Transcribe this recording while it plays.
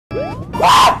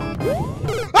Oh!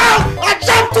 Oh! I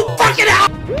jumped too fucking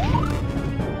out!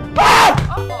 Oh!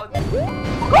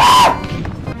 Oh!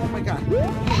 Oh my god.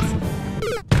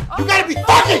 You gotta be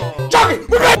fucking joking!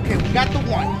 Okay, we got the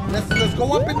one. Let's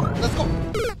go up and let's go.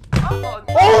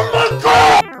 Oh my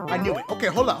god! I knew it. Okay,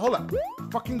 hold up.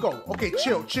 Fucking go. Okay,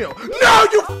 chill. No,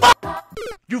 you fuck!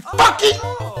 You fucking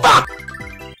fuck!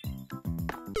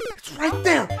 It's right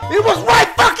there. It was right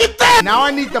fucking there! Now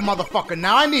I need the motherfucker.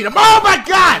 Now I need him. Oh my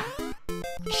god!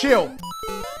 Chill.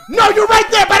 No, you're right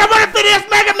there, but I want to finish this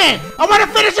Mega Man! I want to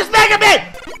finish this Mega Man!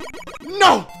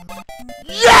 No!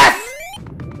 Yes!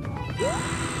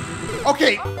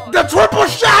 Okay, the triple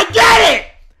shot, get it!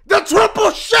 The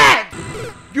triple shot!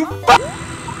 You fuck!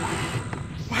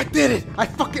 I did it! I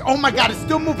fucking, oh my god, it's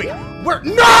still moving! Where,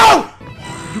 no!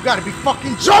 You gotta be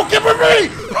fucking joking with me!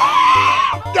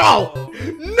 No!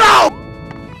 No!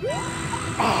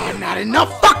 Oh, not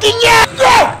enough fucking yet!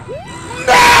 No!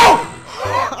 No!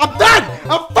 I'm done!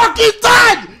 I'm fucking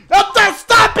done! I'm done!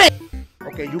 Stop it!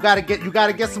 Okay, you gotta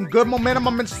get some good momentum.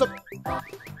 I'm in some.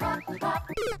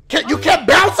 You can't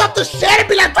bounce up the shit and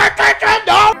be like,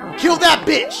 no! Kill that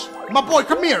bitch! My boy,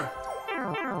 come here!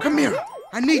 Come here!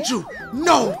 I need you!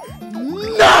 No!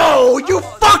 No! You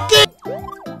fucking!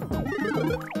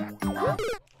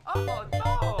 Oh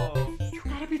no! You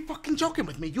gotta be fucking joking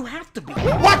with me. You have to be.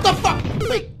 What the fuck?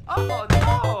 Wait. Oh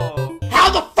no! How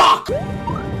the fuck?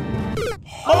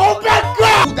 Oh my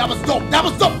god! Dude, that was dope. That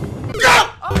was dope. No!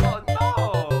 Oh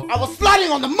no! I was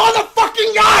sliding on the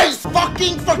motherfucking ice!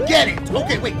 Fucking forget it!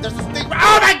 Okay, wait, there's this thing.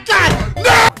 Oh my god!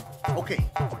 No! Okay.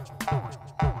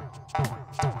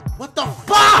 What the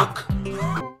fuck?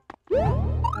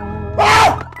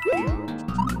 Oh!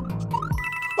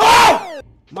 Oh!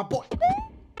 My boy.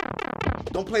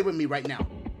 Don't play with me right now.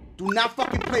 Do not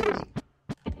fucking play with me.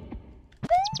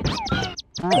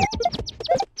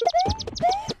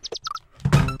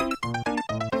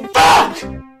 Fuck!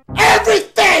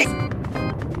 Everything!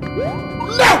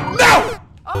 No! No!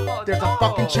 Oh, There's no. a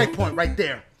fucking checkpoint right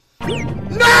there.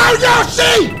 No,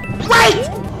 Yoshi! Wait!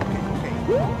 Okay.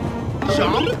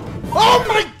 Jump. Oh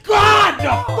my god!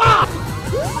 The fuck!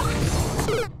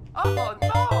 Oh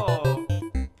no!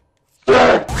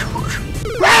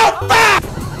 Help! Fuck!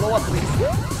 Blow up, please.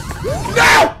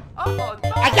 No! Oh no!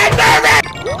 I get nervous!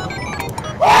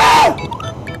 Oh!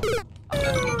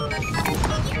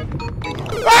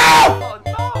 Oh! Oh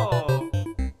no!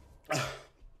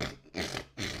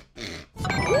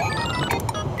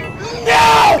 No!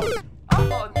 Oh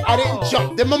no! I didn't jump.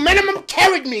 The momentum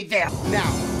carried me there.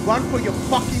 Now, run for your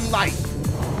fucking life.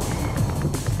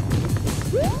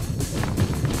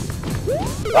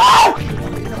 Oh!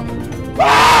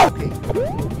 Oh!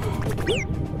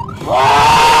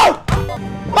 Oh!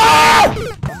 Oh!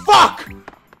 Fuck!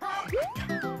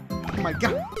 Oh my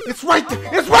god. It's right there.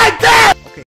 It's right there!